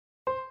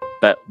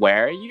But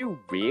where are you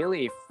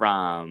really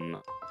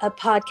from? A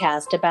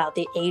podcast about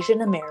the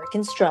Asian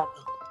American struggle.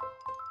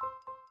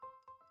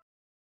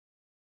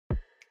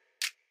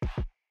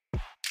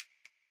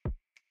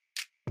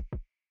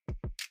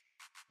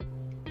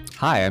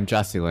 Hi, I'm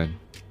Jesse Lynn.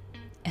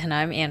 And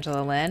I'm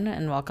Angela Lynn,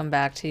 and welcome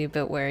back to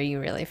But Where Are You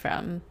Really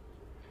From?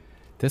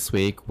 This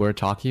week, we're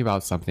talking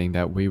about something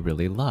that we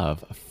really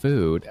love,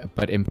 food,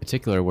 but in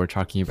particular, we're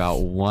talking about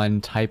one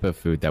type of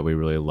food that we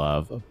really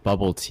love,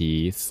 bubble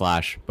tea /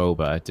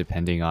 boba,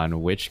 depending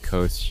on which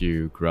coast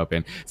you grew up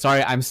in.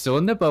 Sorry, I'm still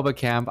in the boba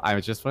camp. I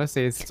just want to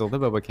say it's still the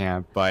boba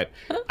camp, but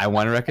I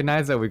want to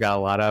recognize that we got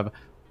a lot of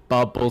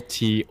bubble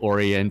tea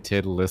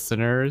oriented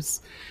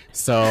listeners.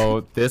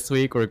 So this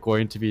week, we're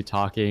going to be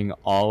talking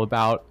all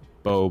about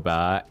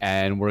boba,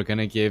 and we're going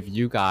to give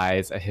you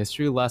guys a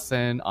history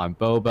lesson on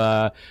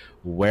boba,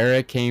 where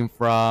it came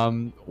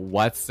from,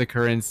 what's the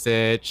current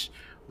sitch,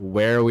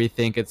 where we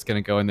think it's going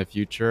to go in the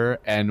future,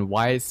 and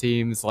why it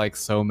seems like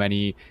so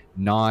many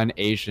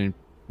non-Asian,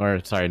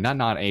 or sorry, not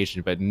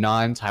non-Asian, but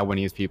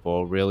non-Taiwanese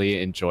people really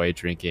enjoy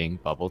drinking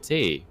bubble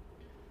tea.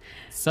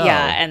 So,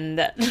 yeah, and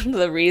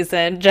the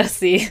reason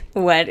Jesse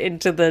went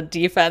into the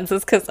defense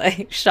is because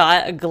I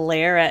shot a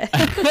glare at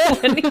him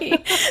when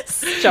he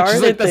started.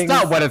 She's like, that's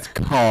not what it's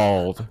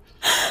called.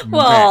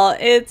 Well,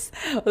 it's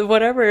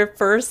whatever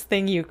first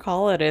thing you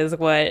call it is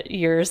what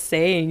you're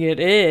saying it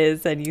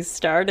is, and you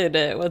started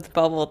it with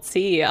bubble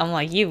tea. I'm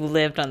like, you've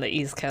lived on the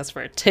East Coast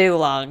for too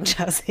long,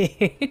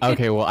 Jesse.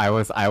 Okay, well, I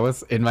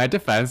was in my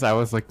defense, I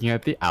was looking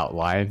at the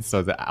outline,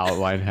 so the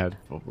outline had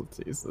bubble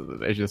tea, so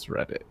then I just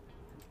read it.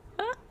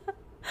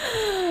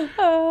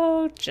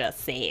 Oh,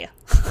 Jesse.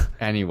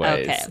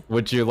 Anyways, Okay.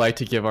 Would you like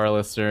to give our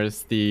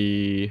listeners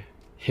the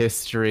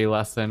history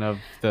lesson of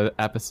the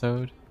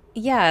episode?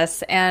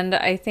 Yes, and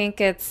I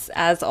think it's,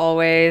 as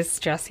always,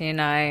 Jesse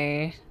and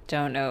I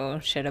don't know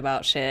shit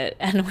about shit,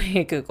 and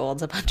we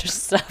Googled a bunch of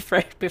stuff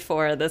right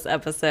before this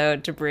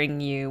episode to bring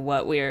you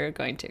what we're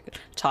going to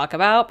talk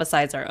about,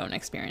 besides our own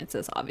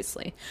experiences,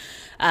 obviously.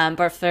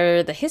 But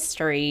for the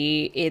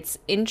history, it's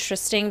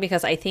interesting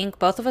because I think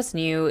both of us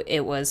knew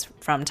it was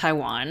from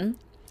Taiwan,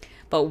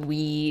 but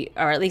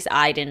or at least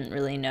I didn't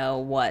really know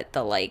what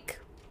the,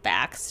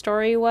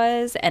 backstory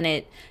was, and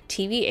it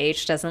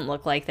TVH doesn't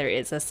look like there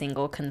is a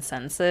single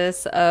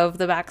consensus of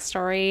the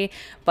backstory,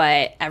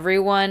 but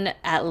everyone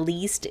at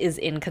least is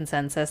in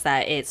consensus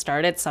that it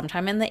started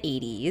sometime in the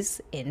 80s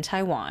in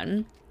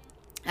Taiwan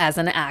as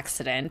an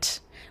accident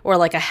or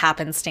like a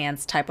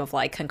happenstance type of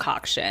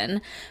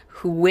concoction.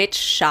 Which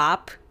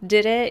shop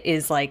did it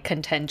is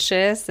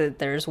contentious.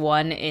 There's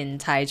one in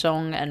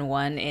Taichung and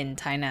one in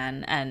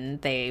Tainan,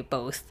 and they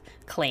both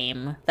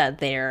claim that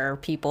their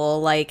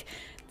people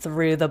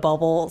threw the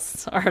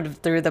bubbles or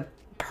threw the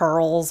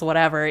pearls,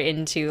 whatever,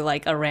 into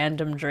a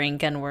random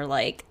drink and were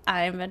like,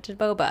 I invented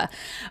boba.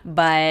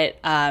 But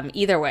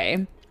either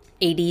way,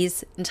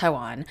 80s in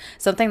Taiwan.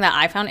 Something that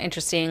I found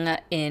interesting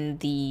in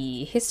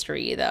the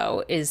history,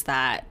 though, is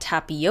that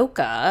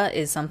tapioca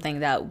is something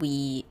that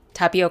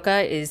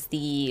tapioca is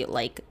the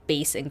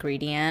base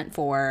ingredient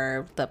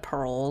for the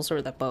pearls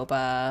or the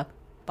boba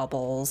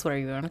bubbles,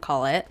 whatever you want to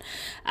call it.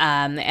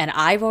 And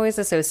I've always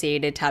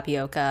associated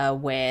tapioca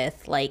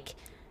with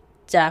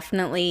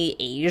definitely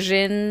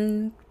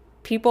Asian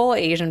people,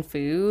 Asian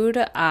food,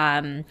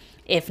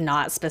 if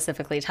not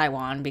specifically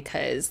Taiwan,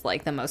 because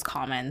the most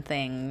common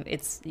thing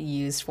it's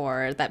used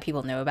for that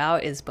people know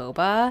about is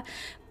boba.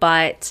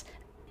 But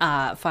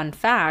fun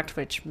fact,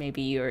 which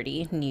maybe you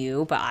already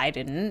knew but I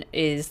didn't,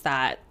 is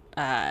that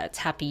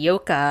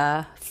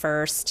tapioca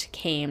first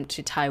came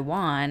to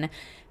Taiwan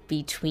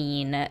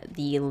between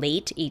the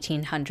late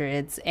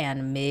 1800s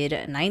and mid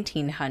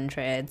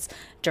 1900s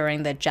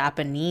during the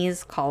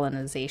Japanese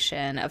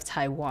colonization of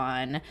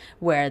Taiwan,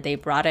 where they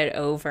brought it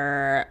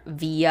over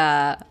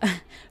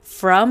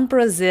from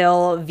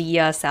Brazil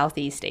via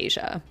Southeast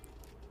Asia.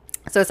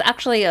 So it's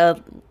actually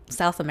a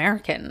South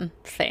American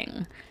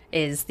thing.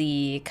 Is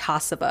the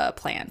cassava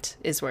plant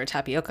is where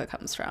tapioca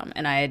comes from.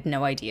 And I had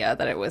no idea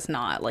that it was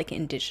not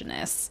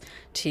indigenous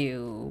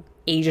to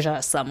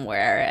Asia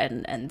somewhere,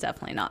 and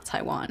definitely not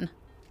Taiwan.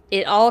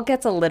 It all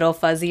gets a little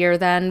fuzzier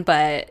then,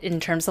 but in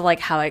terms of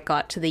how it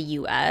got to the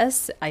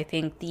US, I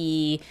think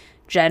the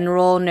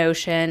general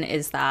notion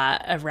is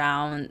that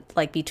around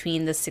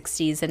between the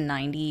 60s and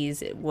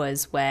 90s, it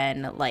was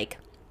when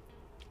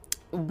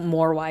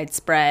more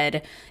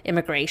widespread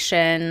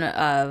immigration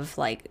of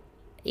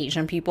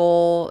Asian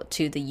people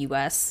to the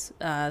US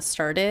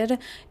started,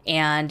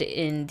 and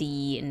in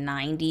the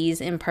 90s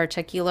in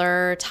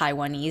particular,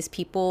 Taiwanese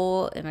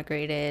people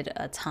immigrated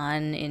a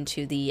ton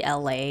into the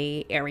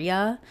LA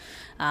area,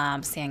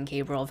 San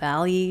Gabriel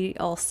Valley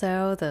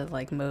also,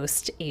 the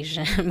most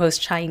Asian,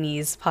 most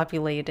Chinese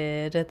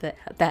populated, that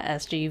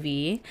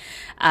SGV,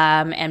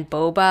 and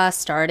boba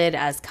started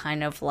as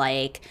kind of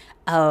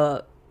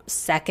a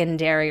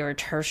secondary or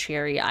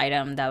tertiary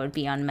item that would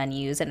be on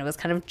menus, and it was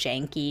kind of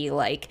janky,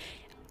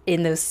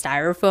 in those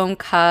styrofoam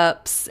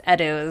cups,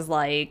 and it was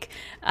like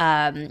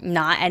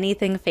not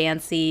anything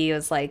fancy. It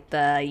was like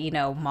the, you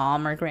know,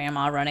 mom or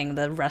grandma running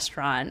the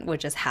restaurant would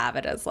just have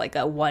it as like a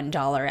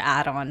 $1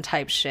 add-on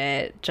type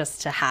shit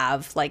just to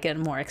have like a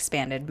more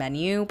expanded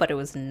menu, but it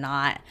was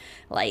not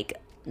like,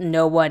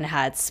 no one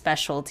had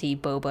specialty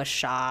boba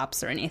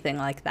shops or anything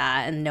like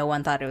that, and no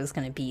one thought it was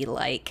going to be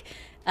like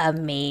a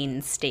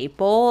main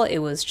staple. It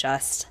was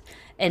just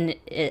an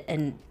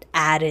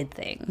added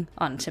thing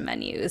onto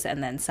menus,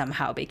 and then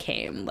somehow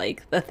became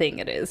like the thing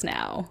it is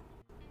now.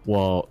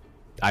 Well,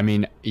 I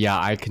mean, yeah,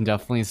 I can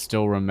definitely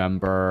still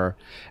remember,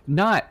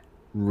 not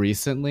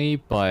recently,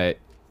 but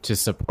to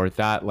support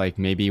that, like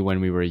maybe when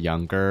we were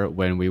younger,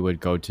 when we would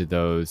go to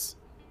those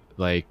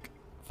like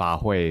法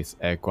会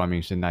at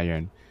Guangming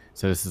Nanyuan.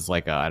 So this is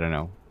like a, I don't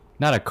know,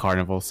 not a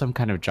carnival, some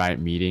kind of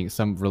giant meeting,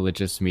 some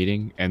religious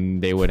meeting,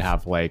 and they would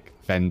have like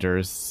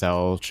vendors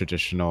sell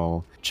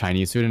traditional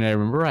Chinese food. And I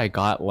remember I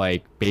got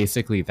like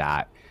basically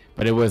that,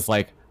 but it was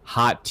like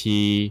hot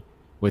tea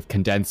with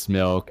condensed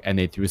milk, and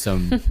they threw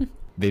some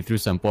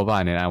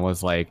boba in it. And I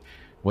was like,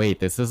 wait,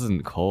 this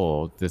isn't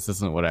cold. This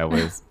isn't what I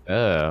was.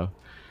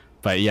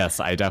 But yes,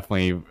 I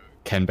definitely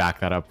can back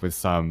that up with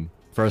some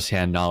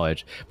first-hand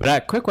knowledge.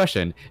 But quick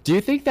question, do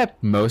you think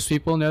that most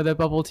people know that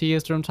bubble tea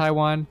is from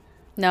Taiwan?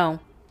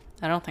 No,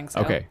 I don't think so.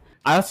 Okay,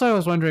 that's what I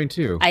was wondering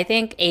too. I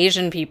think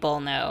Asian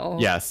people know.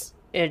 Yes.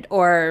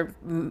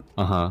 Many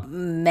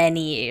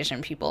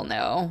Asian people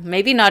know.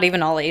 Maybe not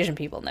even all Asian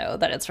people know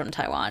that it's from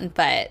Taiwan,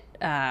 but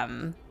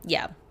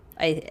yeah.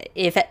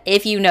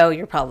 If you know,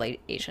 you're probably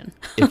Asian.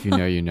 If you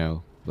know, you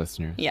know,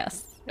 listeners.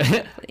 Yes.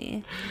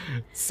 Exactly.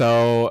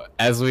 So,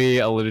 as we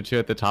alluded to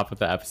at the top of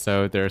the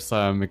episode, there's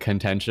some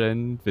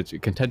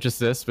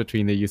contentiousness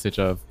between the usage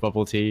of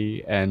bubble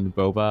tea and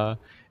boba.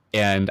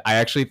 And I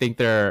actually think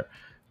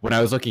when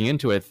I was looking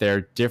into it, there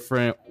are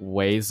different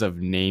ways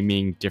of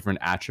naming different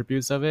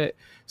attributes of it.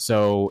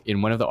 So,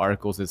 in one of the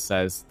articles, it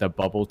says the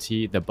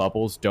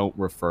bubbles don't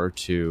refer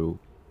to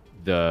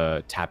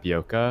the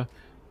tapioca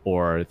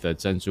or the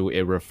zhenzu.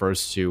 It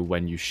refers to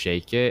when you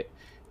shake it,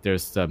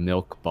 there's the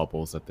milk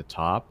bubbles at the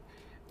top.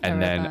 And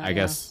then I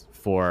guess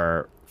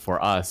for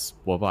us,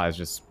 boba is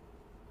just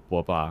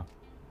boba.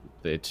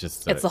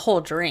 It's the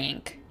whole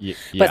drink. Yeah.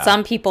 But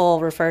some people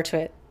refer to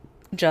it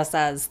just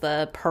as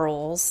the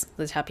pearls,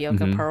 the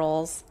tapioca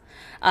pearls.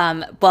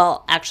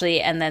 Well,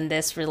 actually, and then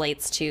this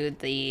relates to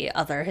the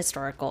other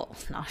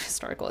not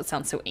historical, it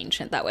sounds so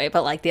ancient that way,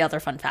 but like the other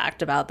fun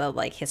fact about the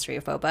like history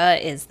of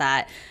boba is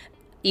that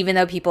even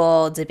though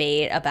people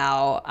debate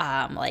about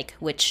like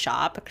which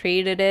shop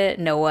created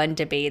it, no one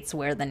debates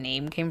where the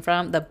name came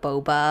from, the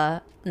boba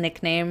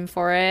nickname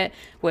for it,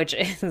 which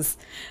is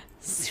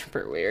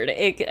super weird.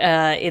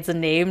 It's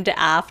named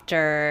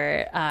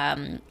after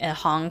a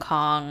Hong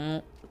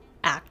Kong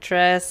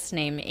actress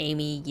named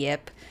Amy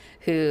Yip,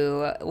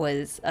 who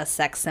was a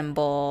sex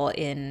symbol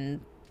in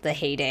the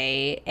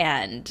heyday,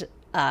 and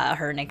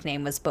her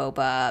nickname was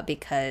Boba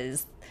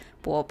because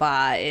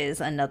boba is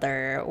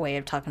another way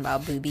of talking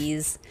about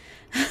boobies.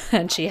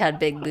 And she had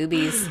big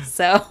boobies.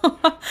 So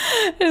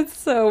it's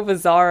so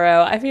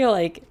bizarro. I feel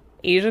like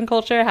Asian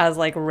culture has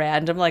like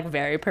random, like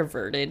very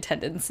perverted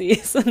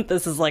tendencies. And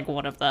this is like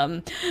one of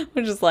them,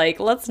 which is like,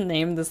 let's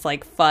name this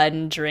like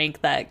fun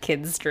drink that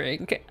kids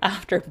drink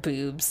after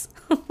boobs.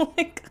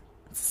 Like,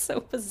 it's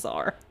so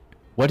bizarre.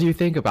 What do you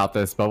think about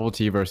this bubble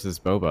tea versus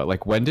boba?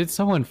 Like, when did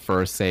someone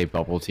first say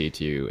bubble tea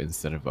to you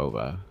instead of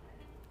boba?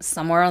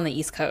 Somewhere on the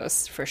East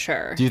Coast, for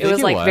sure. Do you think it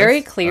was like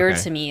very clear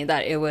to me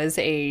that it was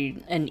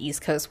an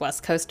East Coast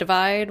West Coast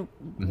divide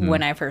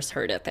when I first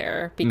heard it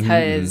there,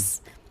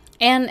 because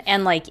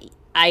and like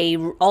I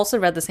also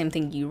read the same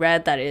thing you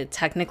read, that it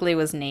technically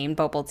was named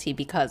bubble tea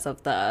because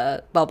of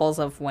the bubbles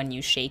of when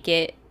you shake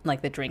it,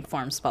 like the drink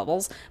forms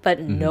bubbles, but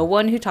no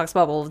one who talks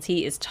about bubble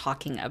tea is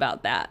talking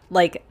about that.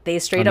 Like they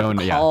straight up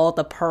call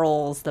the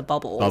pearls the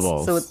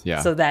bubbles.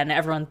 So then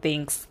everyone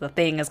thinks the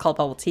thing is called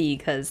bubble tea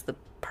because the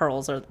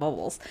pearls are the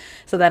bubbles.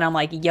 So then I'm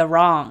like, you're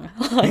wrong.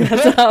 Like,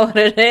 that's not what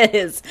it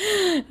is.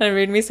 And it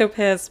made me so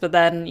pissed. But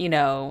then, you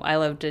know, I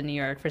lived in New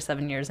York for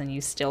 7 years and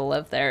you still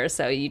live there.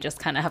 So you just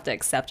kind of have to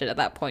accept it at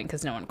that point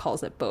because no one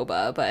calls it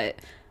boba. But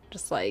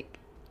just like,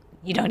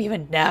 you don't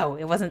even know.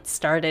 It wasn't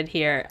started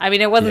here. I mean,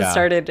 it wasn't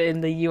started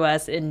in the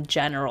U.S. in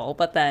general.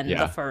 But then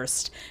the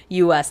first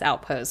U.S.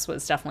 outpost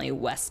was definitely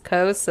West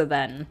Coast. So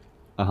then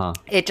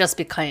it just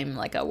became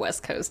like a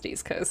West Coast,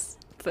 East Coast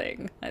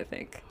thing, I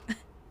think.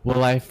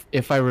 Well,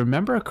 if I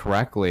remember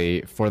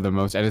correctly, for the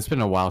most, and it's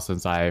been a while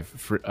since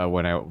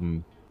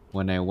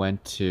when I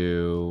went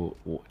to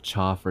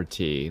Cha for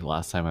tea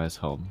last time I was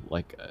home,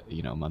 like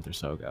a month or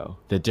so ago.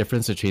 The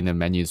difference between the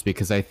menus,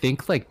 because I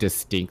think like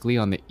distinctly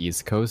on the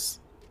East Coast,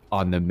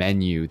 on the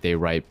menu they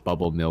write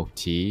bubble milk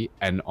tea,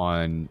 and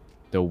on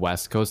the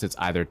West Coast it's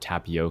either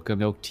tapioca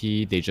milk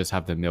tea. They just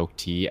have the milk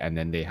tea, and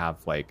then they have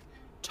like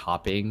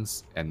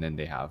toppings, and then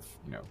they have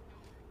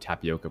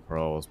tapioca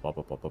pearls, blah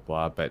blah blah blah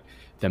blah. But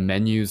the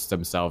menus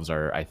themselves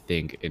are, I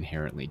think,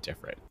 inherently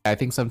different. I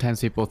think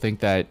sometimes people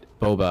think that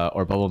boba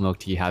or bubble milk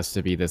tea has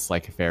to be this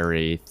like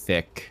very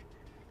thick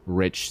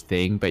rich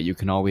thing, but you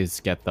can always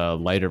get the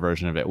lighter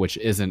version of it, which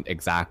isn't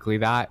exactly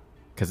that,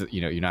 because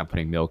you're not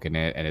putting milk in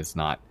it and it's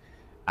not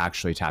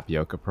actually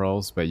tapioca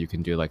pearls, but you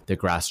can do like the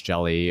grass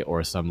jelly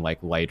or some like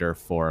lighter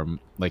form,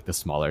 like the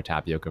smaller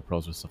tapioca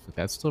pearls or stuff like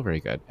that. It's still very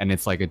good, and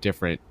it's like a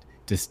different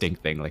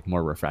distinct thing, like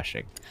more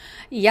refreshing.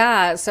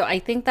 Yeah, so I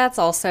think that's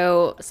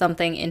also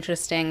something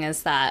interesting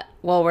is that,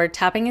 well, we're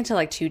tapping into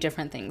like two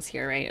different things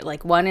here, right?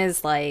 Like one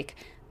is like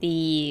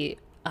the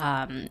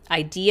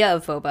idea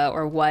of boba,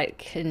 or what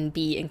can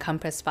be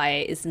encompassed by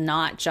it, is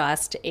not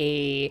just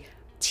a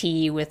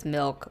tea with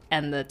milk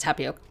and the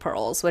tapioca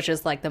pearls, which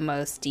is like the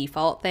most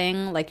default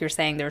thing. Like you're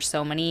saying, there's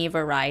so many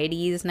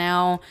varieties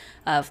now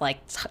of like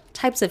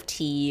types of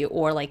tea,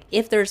 or like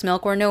if there's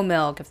milk or no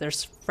milk, if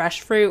there's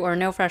fresh fruit or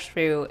no fresh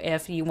fruit,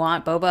 if you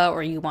want boba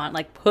or you want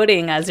like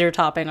pudding as your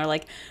topping, or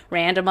like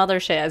random other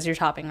shit as your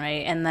topping,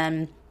 right? And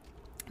then,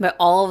 but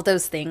all of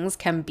those things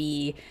can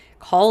be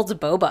called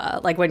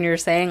boba. Like when you're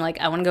saying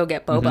like I want to go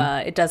get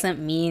boba, it doesn't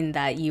mean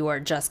that you are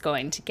just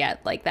going to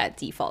get like that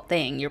default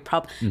thing. You're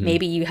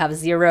maybe you have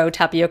 0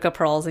 tapioca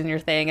pearls in your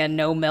thing and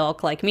no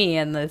milk like me,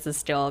 and this is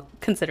still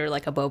considered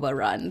like a boba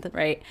run,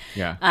 right?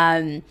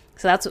 Yeah.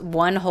 So that's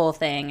one whole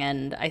thing,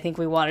 and I think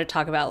we want to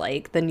talk about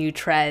like the new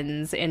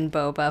trends in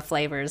boba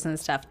flavors and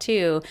stuff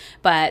too.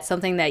 But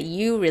something that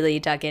you really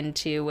dug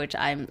into, which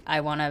I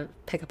want to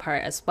pick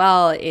apart as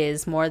well,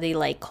 is more the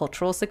like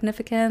cultural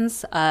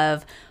significance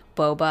of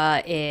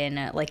boba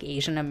in like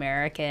Asian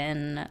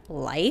American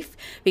life.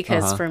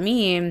 Because for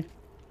me,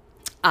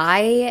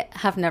 I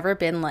have never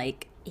been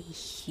like a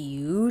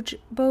huge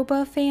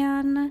boba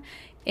fan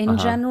in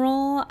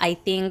general. I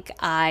think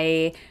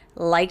I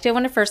liked it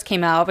when it first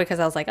came out because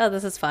I was like, oh,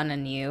 this is fun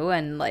and new,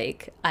 and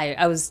like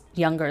I was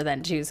younger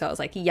then too, so I was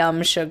like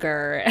yum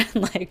sugar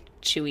and like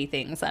chewy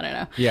things, I don't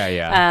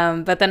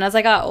know. But then as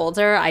I got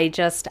older, I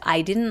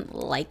didn't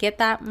like it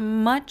that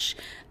much.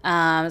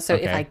 So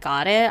if I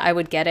got it, I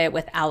would get it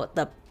without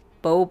the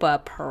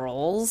boba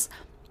pearls,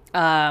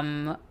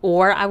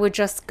 or I would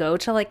just go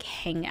to like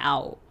hang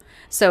out.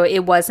 So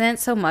it wasn't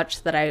so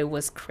much that I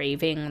was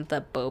craving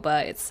the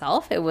boba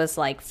itself. It was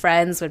like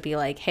friends would be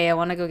like, hey, I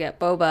want to go get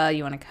boba.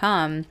 You want to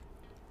come?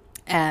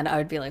 And I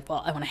would be like,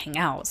 well, I want to hang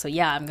out. So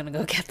yeah, I'm going to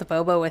go get the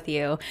boba with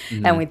you.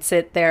 And we'd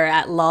sit there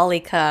at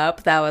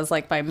Lollicup. That was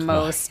like my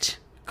most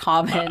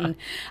common.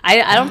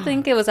 I don't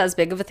think it was as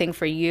big of a thing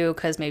for you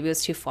because maybe it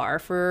was too far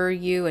for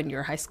you and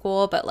your high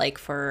school, but like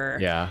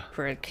for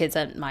kids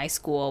at my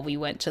school, we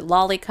went to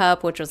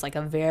Lollicup, which was like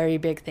a very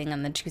big thing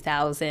in the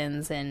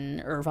 2000s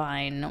in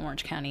Irvine,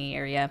 Orange County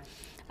area,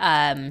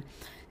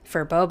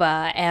 for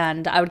boba.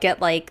 And I would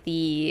get like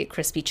the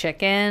crispy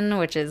chicken,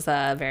 which is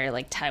a very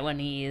like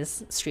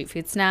Taiwanese street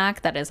food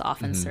snack that is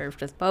often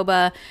served with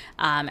boba,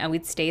 and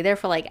we'd stay there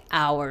for like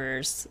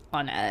hours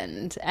on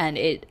end.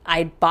 And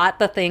I bought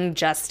the thing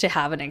just to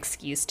have an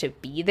excuse to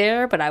be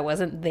there, but I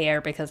wasn't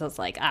there because I was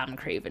like, I'm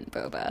craving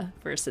boba,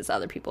 versus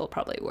other people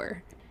probably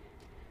were.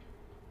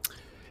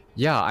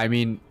 Yeah, I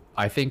mean,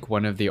 I think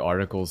one of the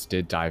articles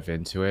did dive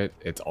into it.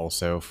 It's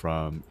also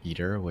from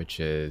Eater, which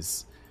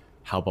is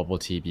how bubble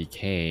tea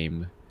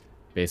became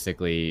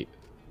basically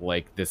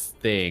like this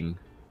thing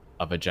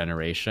of a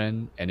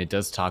generation. And it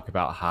does talk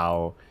about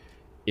how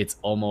it's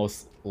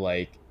almost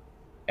like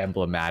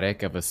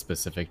emblematic of a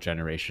specific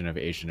generation of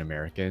Asian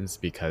Americans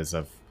because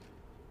of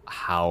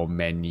how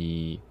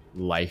many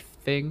life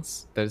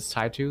things that it's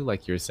tied to.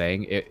 Like you're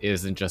saying, it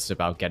isn't just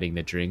about getting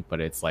the drink, but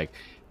it's like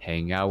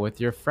hanging out with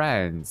your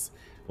friends,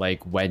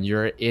 like when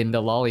you're in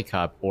the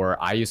Lollicup, or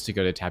I used to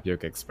go to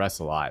Tapioca Express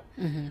a lot.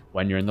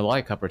 When you're in the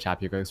Lollicup or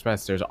Tapioca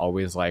Express, there's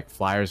always like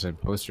flyers and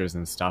posters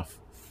and stuff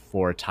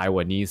for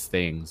Taiwanese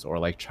things or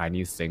like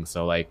Chinese things.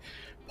 So like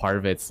part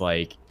of it's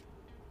like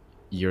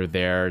you're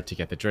there to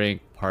get the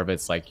drink, part of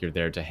it's like you're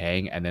there to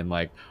hang, and then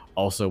like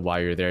also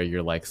while you're there,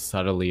 you're like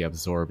subtly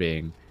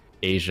absorbing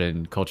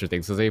Asian culture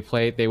things. So they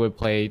would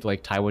play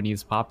like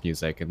Taiwanese pop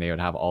music, and they would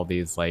have all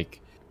these like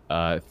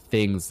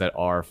things that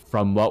are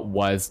from what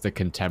was the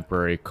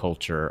contemporary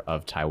culture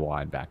of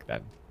Taiwan back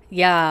then.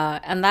 Yeah,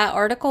 and that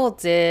article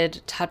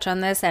did touch on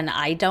this, and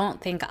I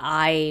don't think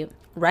I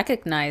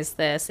recognized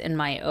this in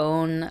my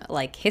own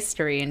like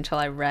history until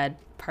I read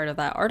part of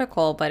that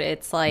article. But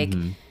it's like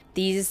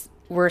these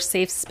were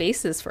safe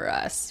spaces for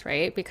us,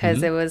 right?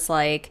 Because it was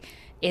like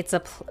it's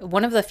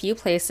one of the few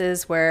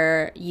places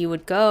where you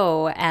would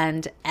go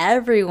and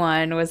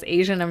everyone was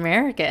Asian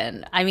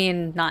American. I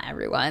mean, not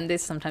everyone.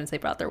 Sometimes they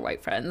brought their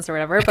white friends or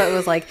whatever, but it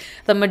was like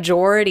the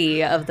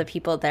majority of the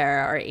people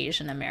there are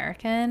Asian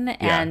American.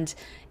 And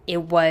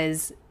it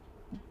was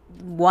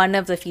one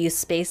of the few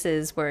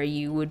spaces where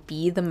you would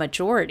be the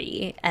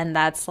majority. And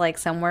that's like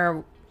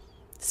somewhere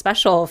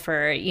special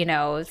for,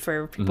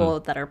 for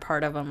people that are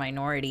part of a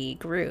minority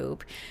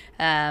group.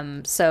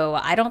 So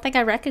I don't think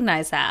I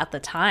recognized that at the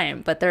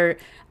time, but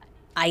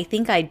I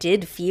think I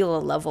did feel a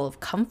level of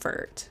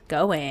comfort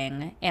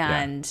going,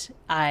 and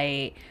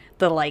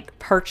the like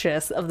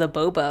purchase of the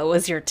boba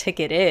was your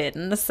ticket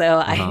in.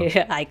 So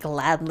I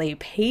gladly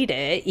paid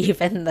it,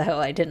 even though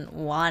I didn't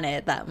want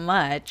it that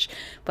much.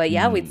 But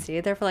yeah, we'd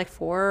stay there for like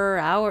 4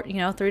 hours,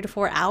 3 to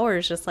 4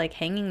 hours, just like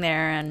hanging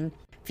there and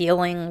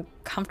feeling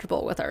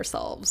comfortable with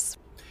ourselves.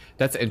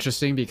 That's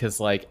interesting because,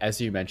 like,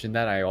 as you mentioned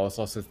that, I was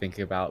also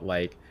thinking about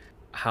like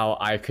how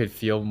I could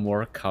feel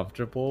more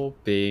comfortable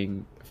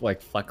being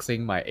like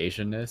flexing my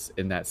Asianness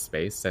in that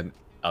space than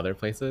other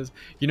places.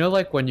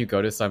 Like when you go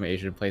to some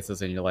Asian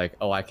places and you're like,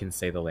 oh, I can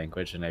say the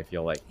language and I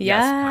feel like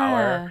yes,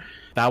 power.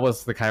 That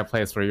was the kind of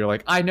place where you're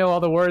like, I know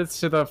all the words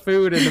to the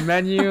food in the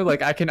menu.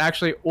 Like I can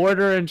actually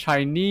order in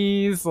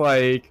Chinese.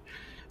 Like,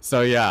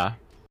 so yeah.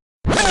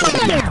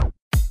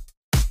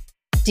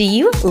 Do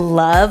you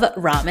love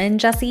ramen,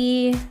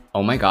 Jesse?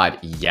 Oh my God,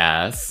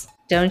 yes.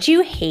 Don't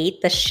you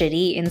hate the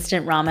shitty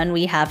instant ramen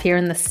we have here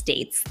in the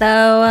States,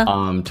 though?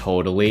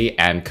 Totally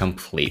and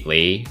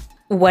completely.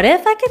 What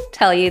if I could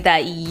tell you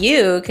that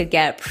you could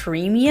get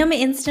premium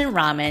instant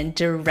ramen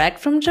direct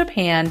from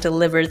Japan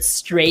delivered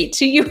straight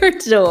to your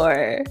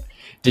door?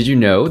 Did you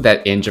know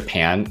that in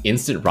Japan,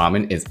 instant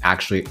ramen is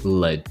actually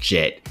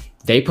legit?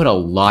 They put a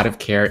lot of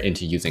care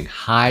into using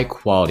high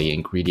quality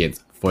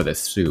ingredients for the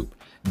soup,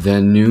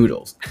 the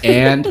noodles,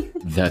 and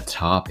the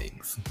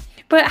toppings.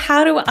 But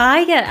how do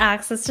I get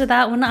access to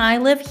that when I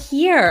live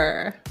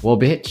here? Well,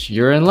 bitch,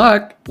 you're in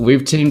luck.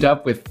 We've teamed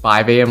up with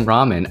 5 AM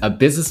Ramen, a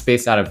business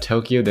based out of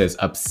Tokyo that is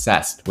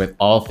obsessed with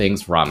all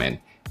things ramen.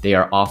 They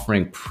are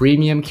offering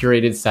premium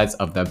curated sets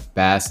of the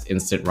best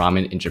instant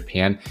ramen in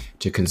Japan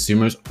to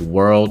consumers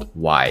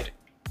worldwide.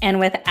 And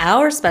with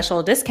our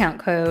special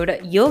discount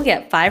code, you'll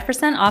get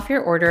 5% off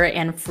your order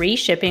and free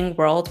shipping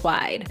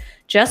worldwide.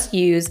 Just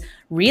use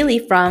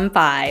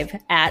ReallyFrom5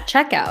 at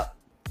checkout.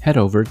 Head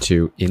over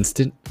to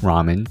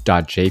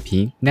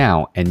instantramen.jp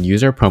now and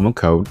use our promo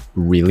code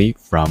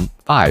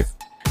ReallyFrom5.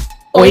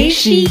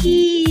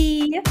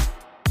 Oishi!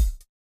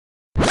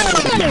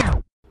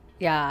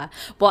 Yeah.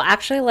 Well,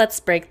 actually,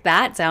 let's break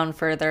that down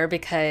further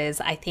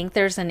because I think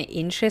there's an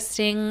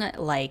interesting,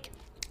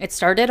 it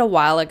started a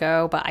while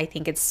ago, but I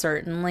think it's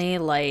certainly,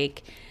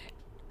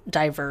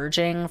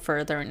 diverging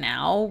further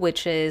now,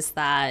 which is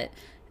that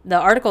the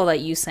article that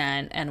you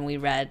sent and we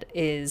read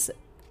is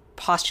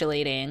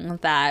postulating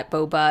that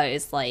boba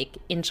is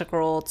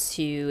integral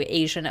to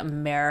Asian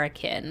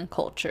American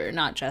culture,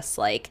 not just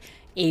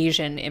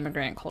Asian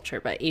immigrant culture,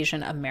 but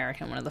Asian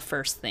American, one of the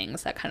first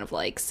things that kind of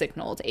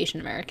signaled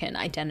Asian American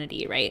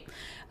identity, right?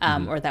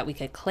 Or that we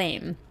could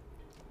claim.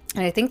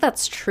 And I think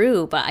that's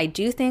true, but I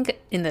do think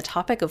in the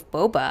topic of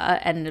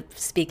boba, and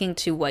speaking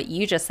to what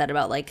you just said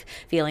about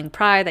feeling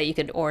pride that you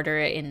could order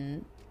it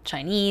in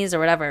Chinese or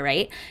whatever,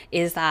 right?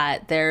 Is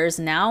that there's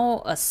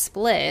now a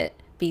split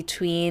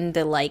between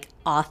the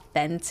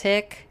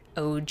authentic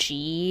OG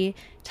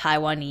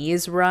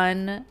Taiwanese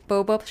run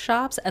boba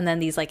shops and then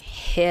these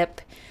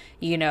hip,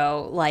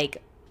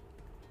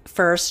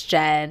 first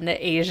gen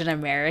Asian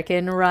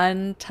American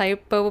run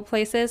type boba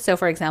places. So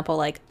for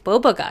example,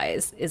 Boba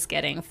Guys is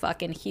getting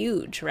fucking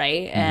huge,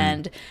 right? Mm-hmm.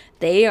 And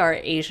they are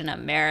Asian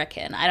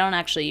American. I don't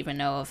actually even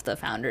know if the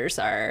founders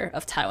are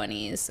of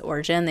Taiwanese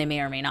origin. They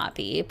may or may not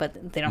be,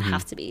 but they don't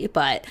have to be.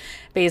 But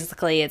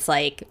basically it's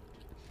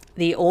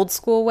the old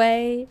school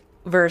way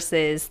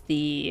versus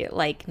the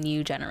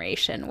new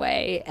generation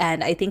way,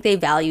 and I think they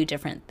value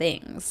different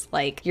things.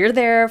 You're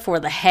there for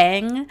the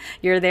hang,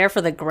 you're there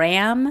for the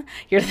gram,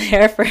 you're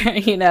there for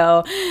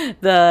the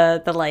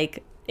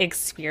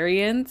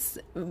experience,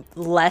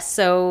 less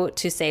so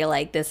to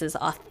say this is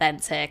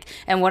authentic.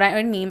 And what I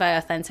would mean by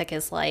authentic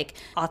is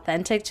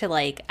authentic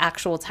to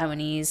actual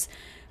Taiwanese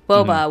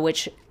boba,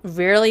 which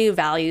really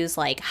values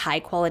high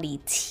quality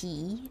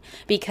tea,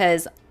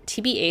 because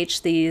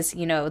TBH, these,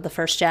 the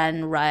first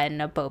gen run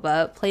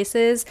boba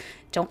places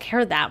don't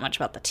care that much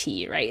about the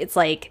tea, right? It's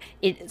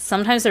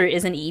sometimes there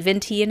isn't even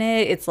tea in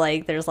it. It's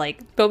there's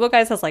Boba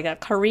Guys has a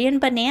Korean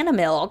banana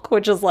milk,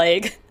 which is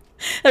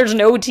there's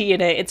no tea in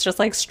it. It's just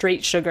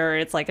straight sugar.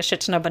 It's a shit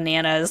ton of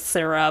bananas,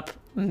 syrup,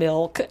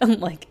 milk,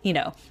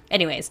 and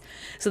anyways.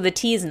 So the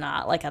tea is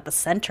not at the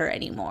center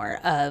anymore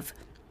of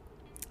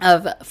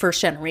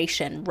first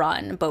generation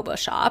run boba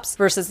shops,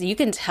 versus you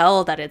can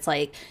tell that it's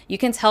you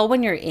can tell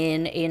when you're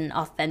in an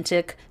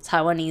authentic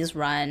Taiwanese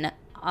run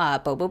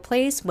boba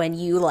place when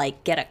you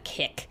get a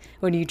kick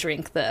when you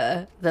drink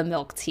the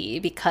milk tea,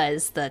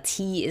 because the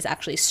tea is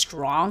actually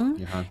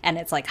strong and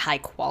it's high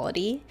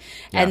quality.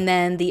 And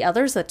then the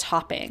other's the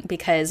topping,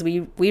 because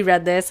we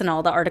read this in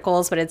all the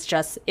articles, but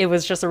it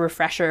was just a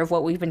refresher of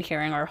what we've been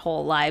hearing our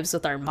whole lives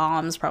with our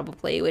moms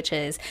probably, which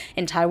is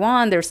in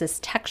Taiwan there's this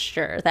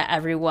texture that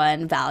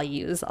everyone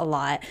values a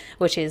lot,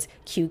 which is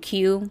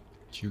QQ.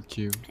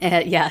 QQ.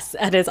 Yes,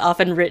 and it's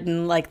often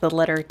written the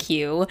letter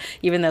Q,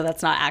 even though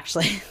that's not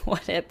actually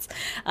what it's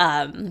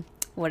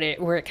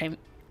where it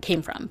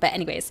came from. But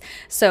anyways,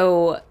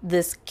 so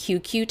this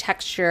QQ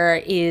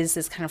texture is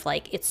this kind of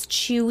it's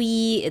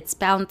chewy, it's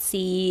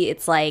bouncy,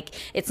 it's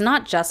it's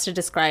not just to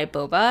describe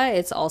boba,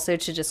 it's also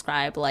to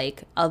describe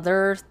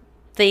other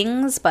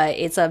things, but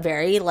it's a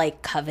very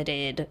like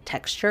coveted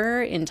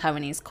texture in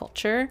Taiwanese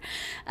culture.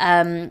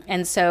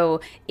 And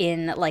so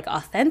in like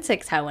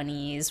authentic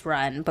Taiwanese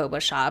run boba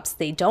shops,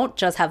 they don't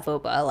just have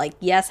boba. Like,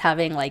 yes,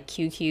 having like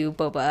QQ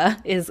boba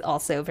is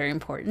also very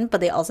important, but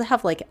they also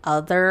have like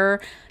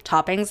other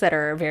toppings that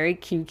are very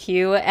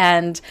QQ.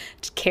 And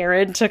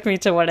Karen took me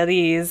to one of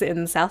these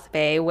in South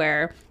Bay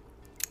where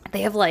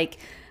they have like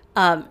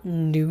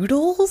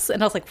noodles,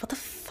 and I was like, what the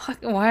fuck,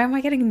 why am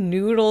I getting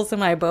noodles in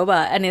my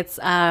boba? And it's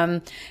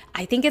I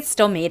think it's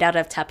still made out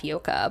of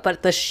tapioca,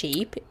 but the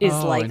shape is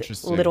like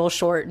little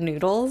short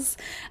noodles.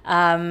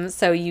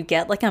 So you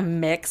get like a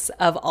mix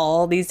of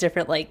all these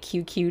different like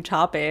QQ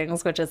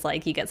toppings, which is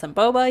like you get some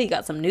boba, you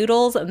got some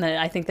noodles, and then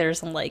I think there's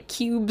some like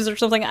cubes or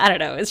something. I don't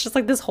know, it's just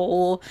like this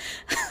whole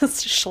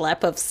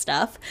schlep of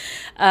stuff.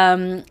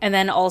 And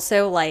then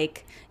also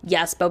like,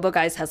 yes, Boba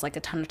Guys has like a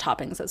ton of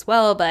toppings as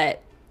well,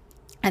 but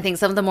I think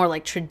some of the more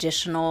like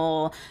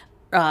traditional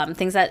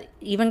things that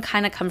even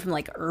kind of come from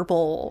like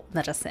herbal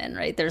medicine,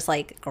 right? There's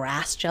like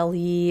grass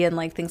jelly and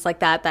like things like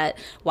that that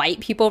white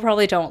people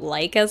probably don't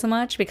like as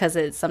much because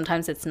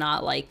sometimes it's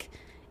not like,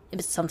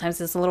 sometimes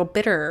it's a little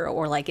bitter,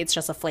 or like it's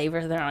just a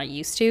flavor they're not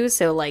used to.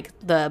 So like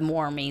the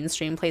more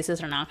mainstream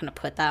places are not going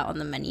to put that on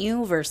the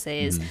menu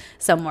versus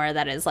somewhere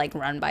that is like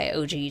run by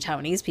OG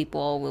Taiwanese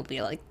people will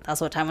be like,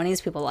 that's what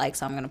Taiwanese people like,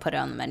 so I'm going to put it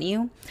on the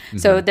menu.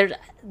 So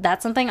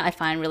that's something I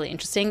find really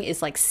interesting,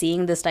 is like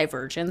seeing this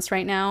divergence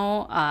right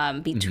now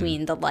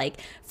between the like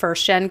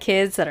first gen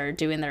kids that are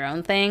doing their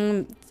own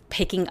thing,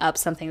 picking up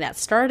something that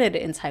started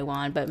in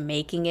Taiwan but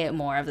making it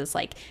more of this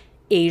like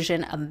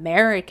Asian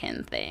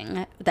American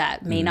thing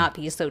that may not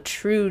be so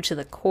true to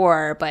the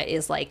core, but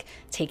is like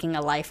taking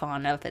a life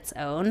on of its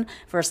own,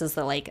 versus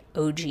the like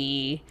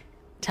OG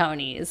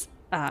Taiwanese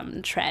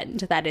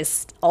trend that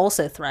is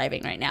also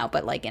thriving right now,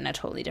 but like in a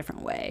totally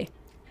different way.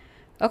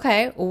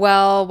 Okay,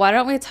 well, why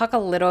don't we talk a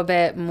little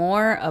bit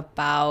more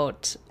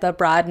about the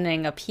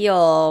broadening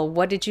appeal?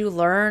 What did you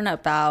learn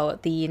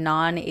about the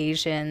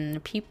non-Asian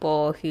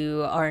people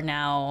who are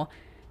now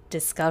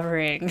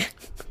discovering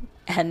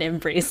and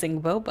embracing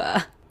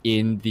boba?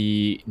 In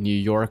the New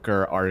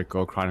Yorker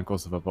article,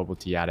 Chronicles of a Bubble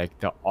Tea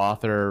Addict, the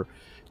author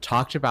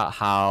talked about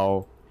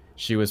how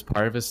she was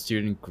part of a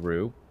student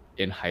group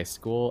in high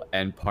school,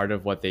 and part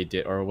of what they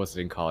did, or was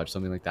it in college,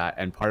 something like that,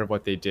 and part of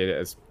what they did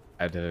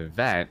at an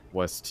event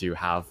was to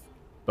have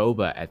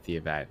boba at the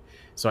event.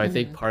 So I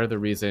think part of the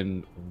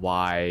reason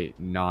why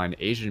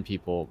non-Asian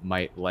people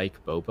might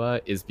like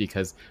boba is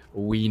because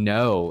we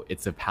know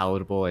it's a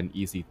palatable and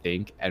easy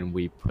thing, and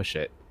we push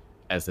it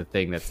as a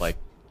thing that's like,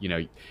 you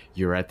know,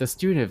 you're at the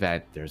student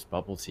event, there's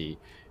bubble tea.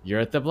 You're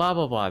at the blah,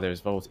 blah, blah,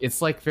 there's bubble tea.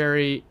 It's like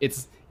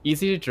it's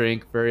easy to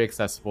drink, very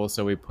accessible.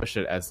 So we push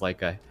it as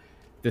like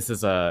this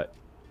is a,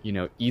 you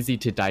know, easy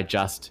to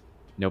digest,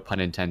 no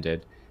pun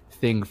intended,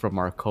 thing from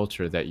our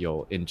culture that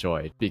you'll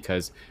enjoy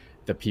because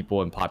the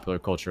people in popular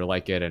culture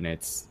like it, and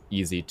it's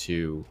easy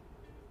to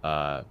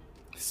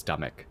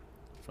stomach,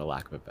 for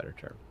lack of a better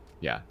term.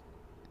 Yeah.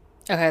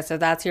 Okay, so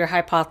that's your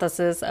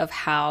hypothesis of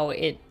how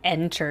it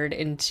entered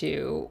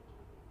into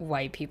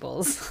white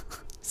people's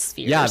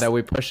spheres. Yeah, that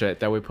we push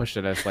it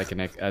as like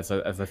as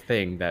a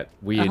thing that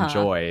we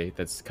enjoy,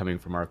 that's coming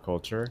from our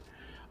culture.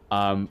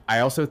 I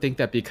also think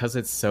that because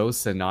it's so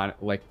not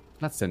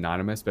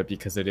synonymous, but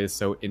because it is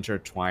so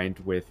intertwined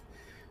with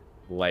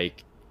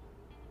like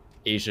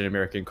Asian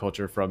American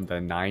culture from the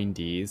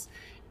 90s,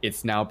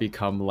 it's now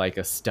become like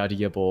a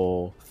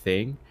studyable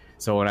thing.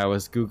 So when I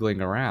was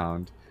Googling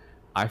around,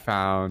 I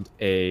found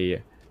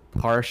a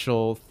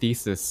partial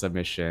thesis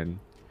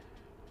submission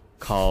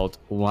called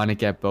 "Wanna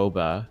Get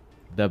Boba?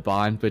 The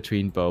Bond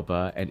Between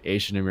Boba and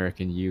Asian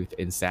American Youth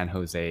in San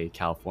Jose,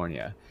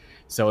 California."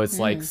 So it's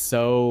like,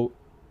 so,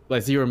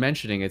 as you were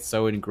mentioning, it's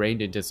so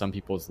ingrained into some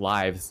people's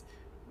lives,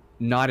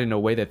 not in a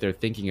way that they're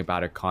thinking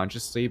about it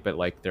consciously, but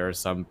like there are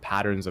some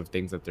patterns of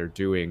things that they're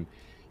doing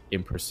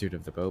in pursuit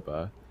of the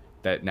boba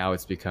that now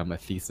it's become a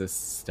thesis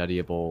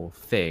studyable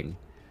thing.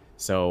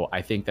 So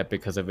I think that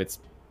because of its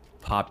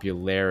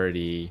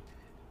popularity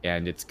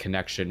and its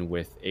connection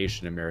with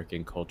Asian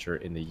American culture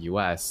in the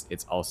US,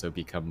 it's also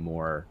become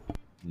more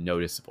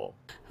noticeable.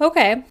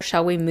 Okay,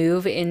 shall we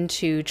move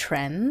into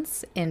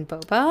trends in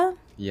boba?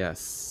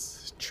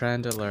 Yes,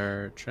 trend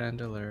alert.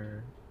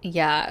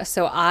 Yeah,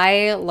 so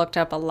I looked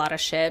up a lot of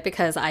shit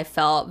because I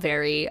felt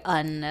very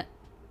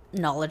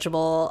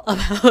knowledgeable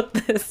about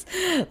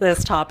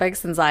this topic,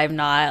 since I'm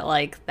not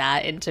like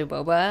that into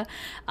boba.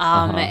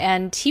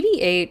 And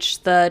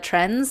TBH, the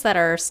trends that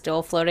are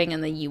still floating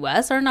in the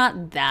US are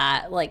not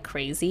that like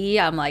crazy.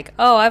 I'm like,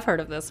 oh, I've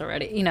heard of this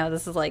already. You know,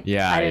 this is like,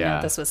 I didn't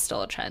know this was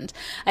still a trend.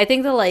 I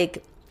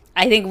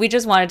think we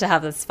just wanted to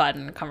have this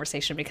fun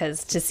conversation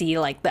because to see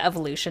like the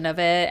evolution of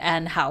it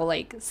and how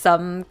like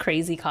some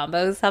crazy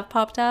combos have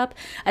popped up.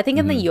 I think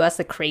in the US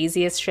the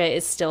craziest shit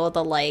is still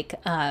the like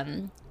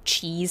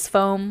cheese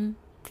foam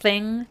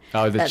thing.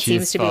 Oh, the that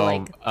cheese seems to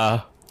foam. be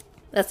like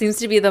that seems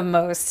to be the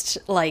most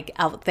like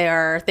out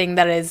there thing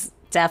that is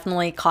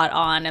definitely caught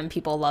on and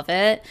people love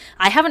it.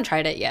 I haven't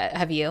tried it yet.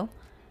 Have you?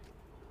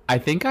 I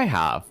think I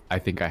have. I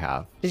think I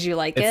have. Did you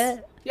like It's,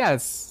 it? yeah,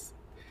 it's,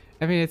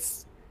 I mean,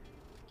 it's,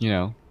 you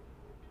know,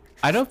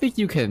 I don't think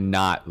you can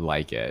not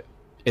like it.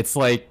 It's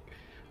like,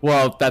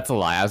 well, that's a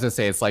lie. I was gonna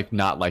say it's like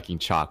not liking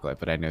chocolate,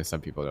 but I know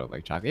some people don't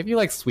like chocolate. If you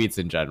like sweets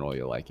in general,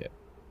 you'll like it.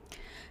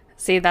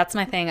 See, that's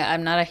my thing.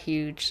 I'm not a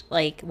huge,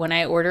 like, when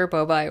I order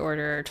boba, I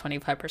order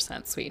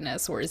 25%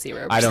 sweetness or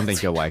 0%. I don't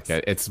think you'll like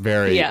it. It's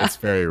very, Yeah. it's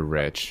very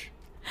rich.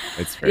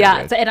 It's very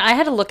Yeah, rich. so, and I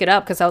had to look it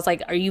up because I was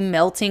like, "Are you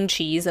melting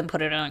cheese and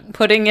putting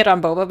it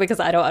on boba?" Because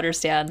I don't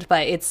understand,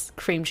 but it's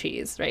cream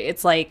cheese, right?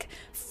 It's like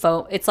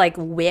foam. It's like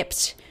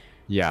whipped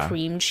Yeah.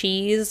 cream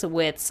cheese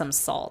with some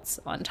salt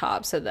on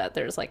top, so that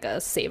there's like a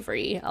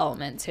savory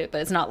element to it.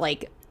 But it's not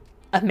like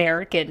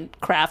American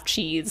craft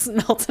cheese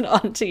melted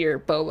onto your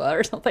boba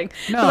or something.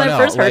 No, when I no,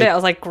 first heard like- it, I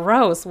was like,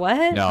 "Gross!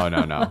 What?"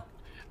 No.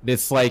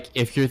 It's like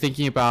if you're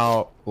thinking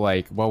about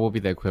like what will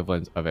be the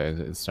equivalent of it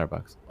in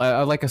Starbucks,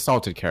 like a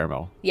salted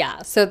caramel.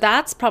 Yeah, so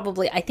that's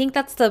probably, I think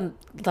that's the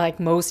like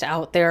most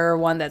out there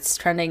one that's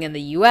trending in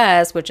the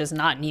US, which is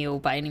not new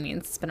by any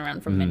means. It's been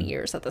around for many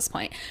years at this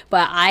point.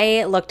 But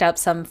I looked up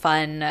some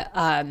fun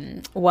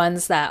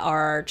ones that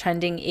are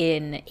trending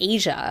in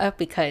Asia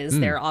because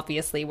they're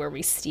obviously where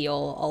we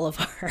steal all of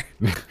our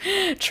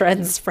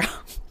trends from.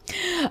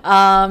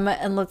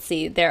 And let's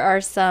see, there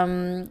are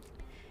some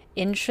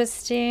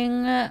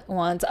interesting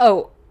ones.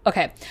 Oh,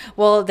 okay.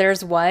 Well,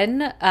 there's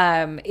one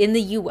in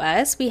the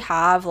US we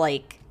have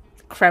like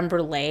creme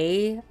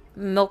brulee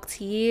milk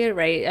tea,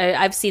 right?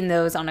 I've seen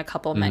those on a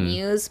couple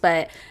menus,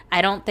 but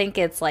I don't think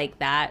it's like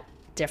that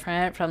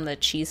different from the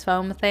cheese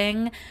foam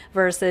thing.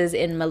 Versus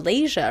in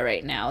Malaysia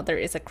right now there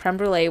is a creme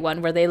brulee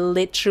one where they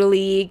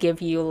literally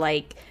give you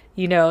like,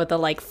 you know, the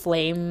like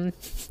flamed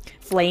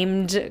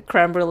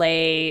creme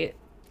brulee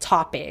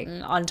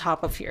topping on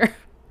top of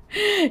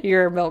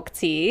your milk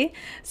tea.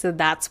 So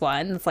that's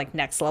one. It's like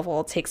next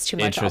level. It takes too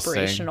much Interesting.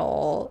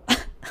 operational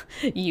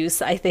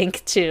use, I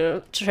think,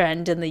 to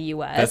trend in the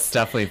US. That's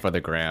definitely for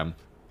the gram.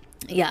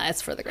 Yeah,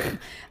 it's for the gram.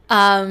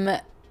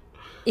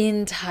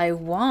 In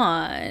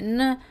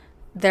Taiwan,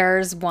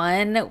 there's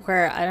one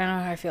where I don't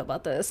know how I feel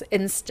about this.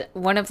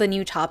 One of the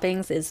new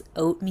toppings is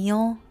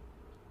oatmeal.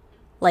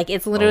 Like,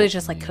 it's literally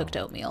just like cooked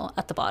oatmeal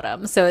at the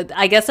bottom. So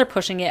I guess they're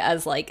pushing it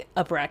as like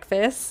a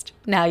breakfast.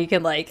 Now you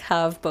can like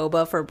have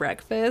boba for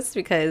breakfast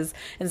because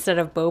instead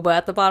of boba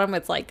at the bottom,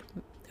 it's like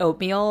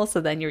oatmeal. So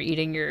then you're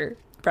eating your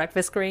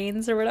breakfast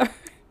grains or whatever.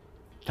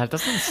 That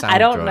doesn't sound I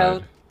don't good.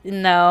 know.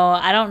 No,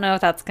 I don't know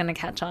if that's going to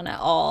catch on at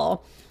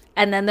all.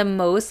 And then the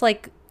most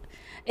like,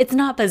 it's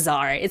not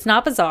bizarre,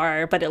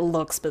 but it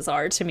looks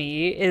bizarre to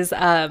me is,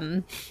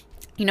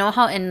 you know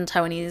how in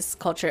Taiwanese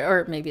culture,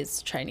 or maybe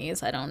it's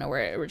Chinese, I don't know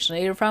where it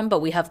originated from, but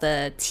we have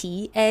the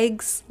tea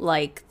eggs,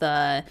 like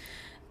the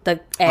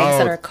eggs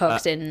that are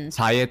cooked in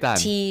茶叶蛋.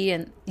 tea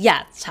and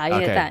茶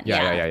叶蛋, Okay.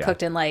 Yeah.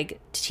 cooked in like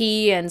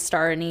tea and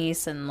star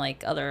anise and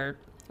like other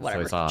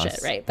whatever Soy sauce shit,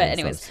 right? But and some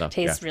anyways, stuff,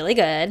 tastes yeah. really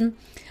good.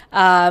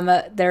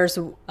 There's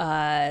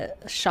a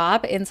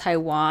shop in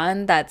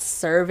Taiwan that's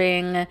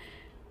serving.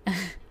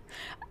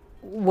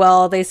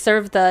 Well, they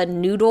serve the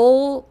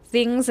noodle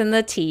things in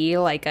the tea,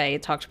 like I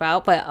talked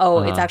about, but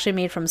it's actually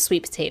made from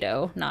sweet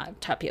potato, not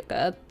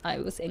tapioca. I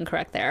was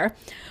incorrect there.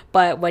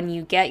 But when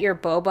you get your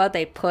boba,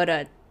 they put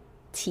a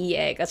tea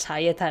egg, a 茶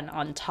叶蛋,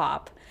 on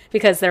top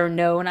because they're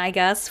known, I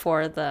guess,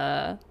 for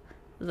the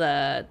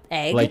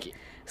egg. Like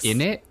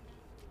in it,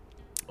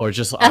 or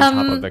just on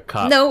top of the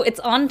cup. No, it's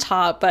on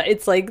top, but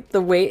it's like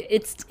the way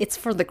it's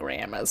for the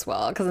gram as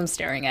well because I'm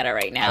staring at it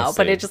right now.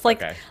 But see. it just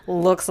like Okay.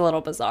 looks a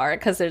little bizarre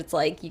because it's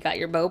like you got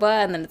your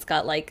boba and then it's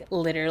got like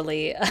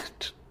literally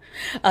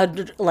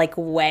a like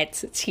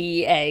wet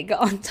tea egg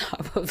on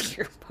top of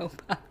your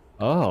boba.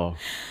 Oh,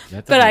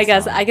 that But I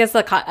doesn't guess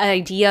sound- the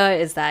idea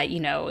is that,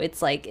 you know,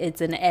 it's like it's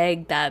an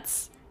egg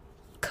that's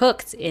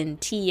cooked in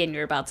tea and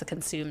you're about to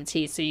consume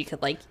tea, so you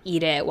could like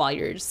eat it while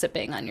you're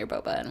sipping on your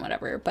boba and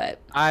whatever. But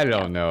I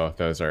don't know if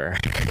those are.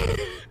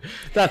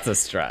 That's a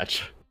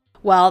stretch.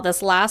 well,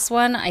 this last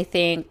one I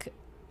think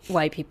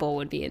white people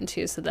would be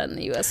into, so then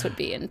the US would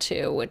be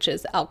into, which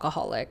is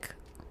alcoholic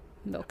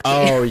milk tea.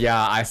 Oh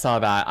yeah, I saw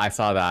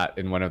that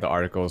in one of the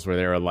articles where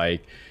they were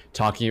like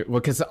talking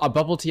because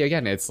bubble tea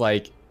again, it's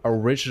like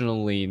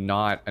originally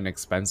not an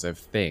expensive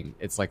thing.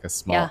 It's like a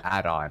small Yeah.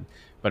 add-on,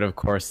 but of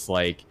course,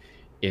 like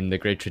in the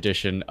great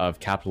tradition of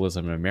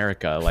capitalism in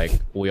America, like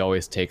we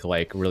always take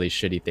like really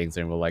shitty things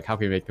and we're like, how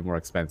can we make them more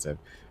expensive?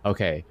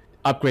 Okay,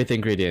 upgrade the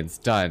ingredients,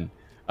 done.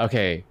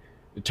 Okay,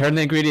 turn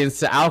the ingredients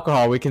to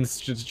alcohol, we can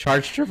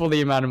charge triple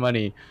the amount of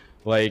money.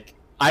 Like,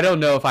 I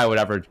don't know if I would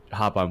ever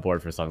hop on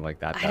board for something like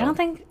that. I don't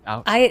think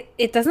Al-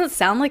 it doesn't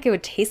sound like it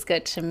would taste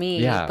good to me,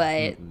 Yeah.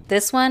 but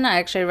this one I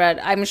actually read,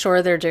 I'm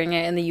sure they're doing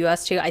it in the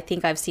US too. I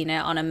think I've seen it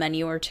on a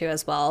menu or two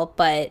as well,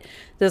 but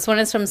this one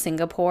is from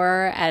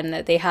Singapore and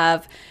they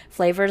have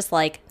flavors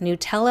like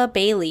Nutella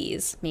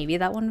Baileys. Maybe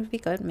that one would be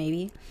good,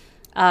 maybe.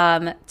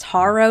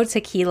 Taro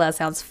tequila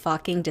sounds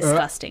fucking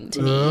disgusting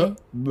to me.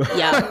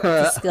 Yeah,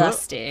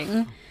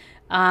 disgusting.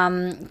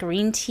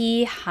 Green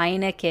tea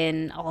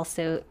Heineken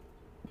also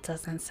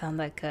doesn't sound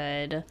that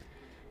good.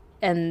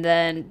 and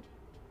then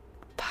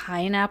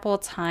pineapple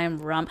thyme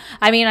rum.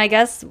 I mean, I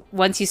guess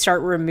once you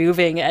start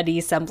removing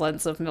any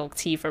semblance of milk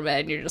tea from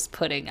it and you're just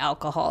putting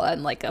alcohol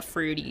and like a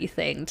fruity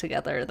thing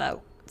together,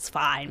 that's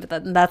fine,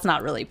 but that's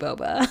not really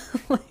boba.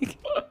 Like...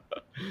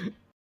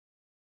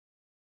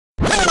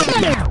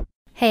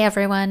 Hey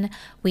everyone,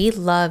 we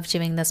love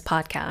doing this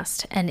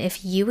podcast, and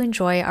if you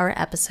enjoy our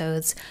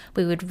episodes,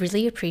 we would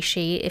really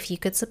appreciate if you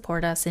could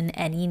support us in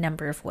any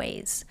number of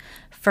ways.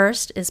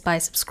 First is by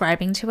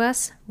subscribing to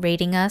us,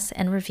 rating us,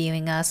 and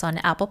reviewing us on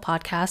Apple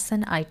Podcasts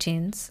and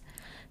iTunes.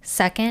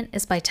 Second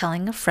is by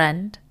telling a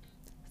friend.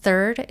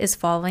 Third is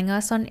following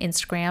us on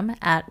Instagram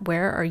at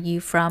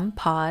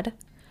whereareyoufrompod.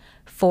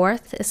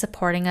 Fourth is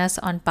supporting us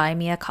on Buy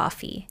Me a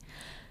Coffee.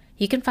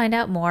 You can find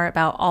out more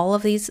about all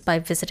of these by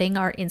visiting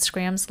our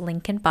Instagram's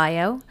link in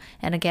bio.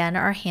 And again,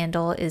 our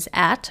handle is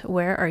at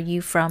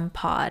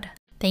whereareyoufrompod.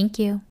 Thank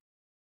you.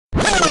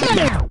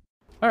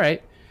 All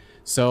right.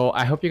 So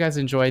I hope you guys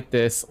enjoyed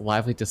this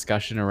lively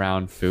discussion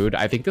around food.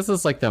 I think this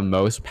is like the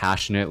most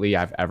passionately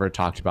I've ever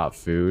talked about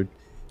food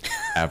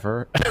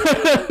ever.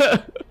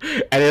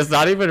 And it's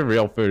not even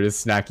real food,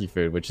 it's snacky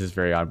food, which is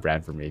very on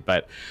brand for me.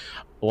 But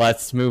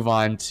let's move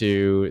on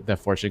to the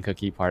fortune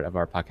cookie part of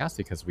our podcast,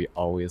 because we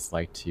always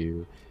like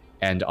to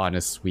end on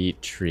a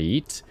sweet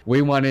treat.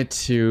 We wanted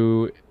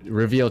to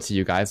reveal to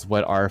you guys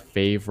what our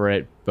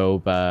favorite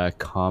boba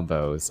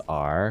combos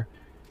are.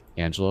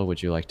 Angela,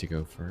 would you like to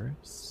go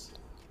first?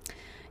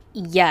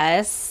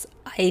 Yes,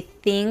 I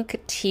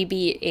think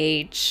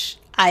TBH,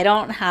 I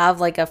don't have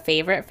like a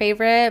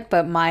favorite,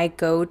 but my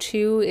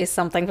go-to is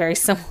something very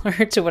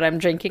similar to what I'm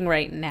drinking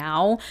right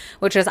now,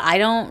 which is I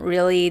don't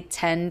really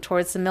tend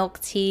towards the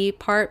milk tea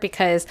part,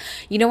 because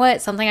you know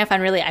what? Something I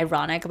find really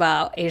ironic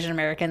about Asian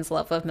Americans'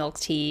 love of milk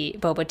tea,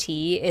 boba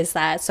tea, is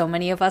that so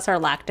many of us are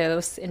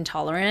lactose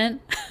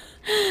intolerant.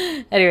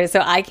 Anyway,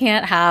 so I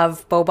can't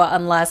have boba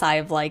unless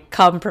I've like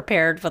come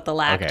prepared with the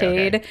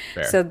lactate.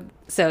 Okay.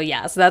 So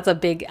yeah, so that's a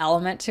big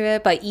element to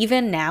it. But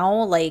even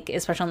now, like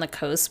especially on the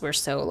coast, we're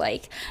so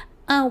like,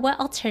 oh, what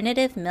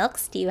alternative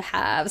milks do you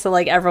have? So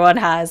like everyone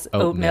has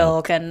oat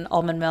milk and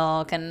almond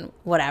milk and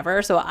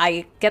whatever. So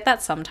I get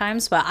that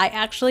sometimes, but I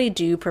actually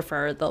do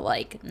prefer the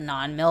like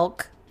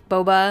non-milk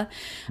boba.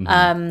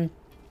 Mm-hmm.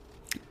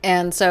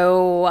 And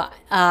so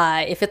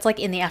if it's like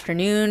in the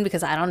afternoon,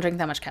 because I don't drink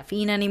that much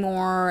caffeine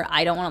anymore,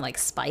 I don't want to like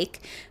spike.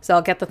 So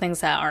I'll get the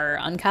things that are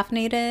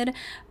uncaffeinated.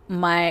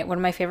 One of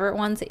my favorite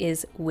ones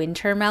is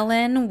winter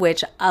melon,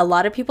 which a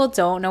lot of people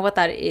don't know what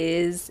that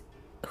is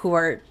who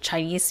are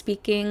Chinese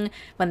speaking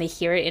when they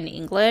hear it in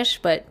English,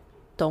 but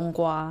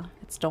donggua.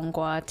 It's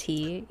donggua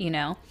tea, you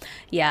know?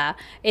 Yeah.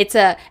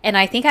 And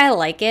I think I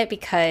like it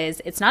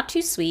because it's not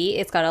too sweet.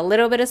 It's got a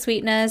little bit of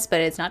sweetness, but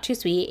it's not too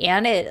sweet.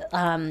 And it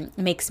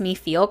makes me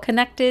feel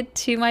connected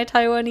to my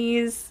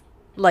Taiwanese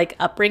like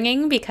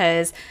upbringing,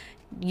 because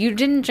you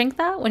didn't drink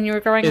that when you were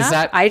growing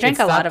up? I drank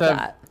a lot of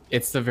that.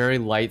 It's the very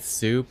light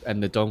soup,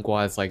 and the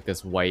donggua is like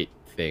this white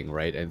thing,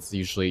 right? And it's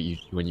usually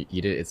when you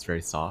eat it, it's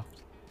very soft.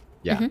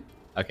 Yeah. Mm-hmm.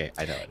 Okay,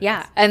 I know it.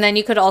 Yeah, and then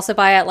you could also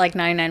buy at like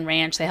 99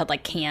 Ranch. They had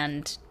like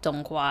canned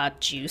donggua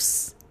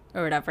juice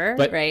or whatever,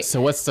 right? So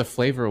what's the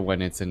flavor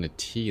when it's in a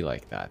tea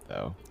like that,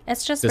 though?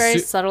 It's just very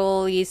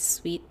subtly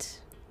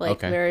sweet, like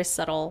very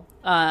subtle.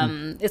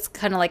 It's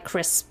kind of like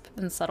crisp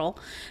and subtle.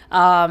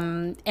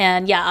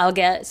 And yeah, I'll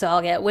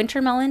get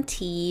winter melon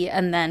tea,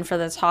 and then for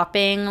the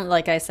topping,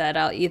 like I said,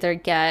 I'll either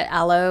get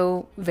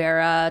aloe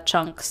vera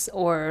chunks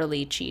or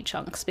lychee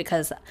chunks,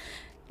 because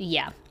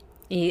yeah.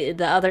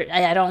 The other,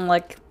 I don't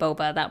like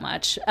boba that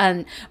much.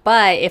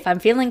 But if I'm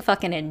feeling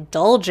fucking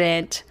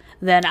indulgent,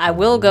 then I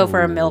will go for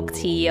a milk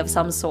tea of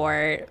some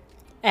sort,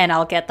 and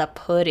I'll get the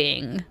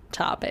pudding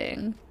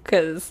topping,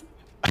 because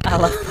I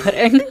love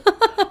pudding.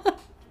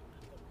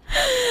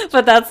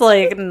 But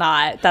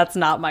that's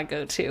not my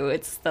go-to.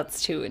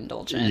 That's too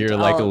indulgent. You're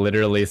like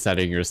literally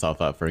setting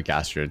yourself up for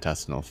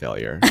gastrointestinal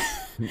failure.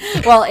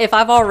 Well, if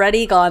I've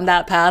already gone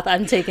that path,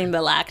 I'm taking the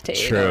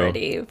lactate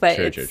already.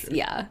 But true.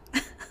 Yeah.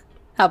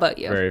 How about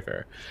you? Very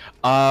fair.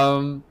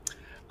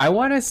 I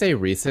want to say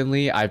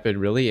recently I've been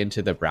really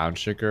into the brown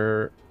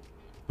sugar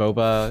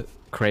boba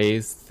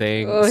craze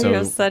thing. Oh, so you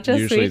have such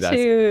a sweet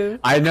tooth.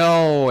 I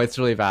know, it's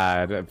really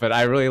bad, but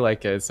I really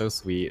like it. It's so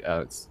sweet.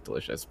 It's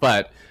delicious.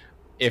 But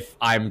if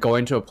I'm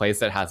going to a place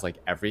that has like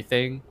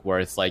everything, where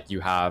it's like you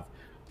have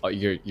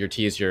your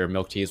teas, your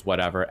milk teas,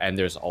 whatever, and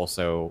there's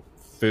also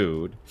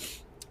food,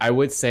 I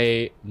would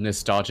say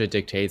nostalgia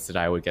dictates that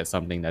I would get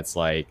something that's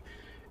like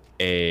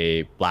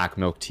a black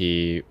milk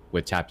tea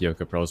with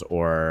tapioca pearls,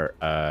 or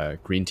a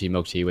green tea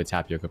milk tea with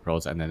tapioca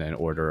pearls, and then an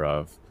order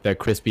of the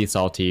crispy,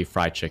 salty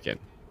fried chicken.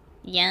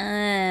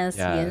 Yes.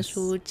 盐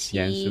酥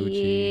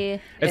鸡.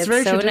 It's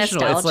very so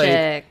traditional. Nostalgic. It's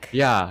like,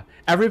 yeah.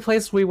 every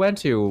place we went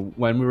to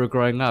when we were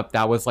growing up,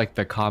 that was like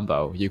the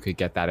combo. You could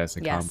get that as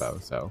a Yes. combo.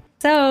 So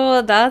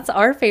that's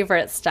our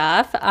favorite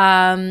stuff.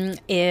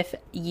 If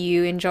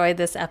you enjoyed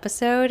this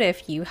episode,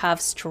 if you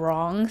have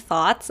strong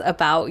thoughts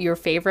about your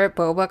favorite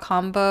boba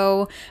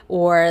combo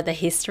or the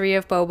history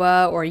of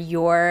boba or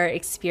your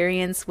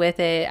experience with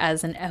it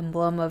as an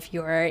emblem of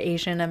your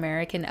Asian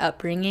American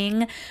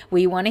upbringing,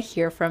 we want to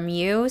hear from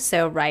you.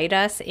 So write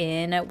us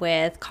in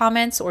with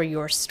comments or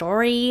your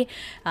story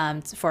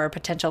for a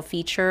potential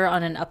feature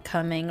on an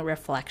upcoming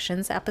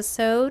Reflections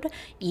episode.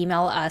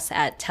 Email us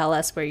at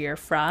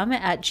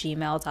telluswhereyou'refrom@gmail.com.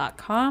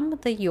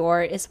 The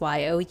your is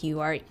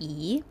YOURE.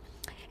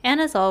 And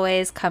as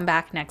always, come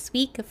back next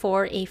week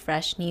for a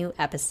fresh new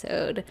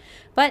episode.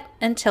 But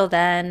until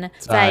then,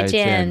 再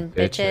见,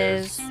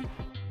 bitches.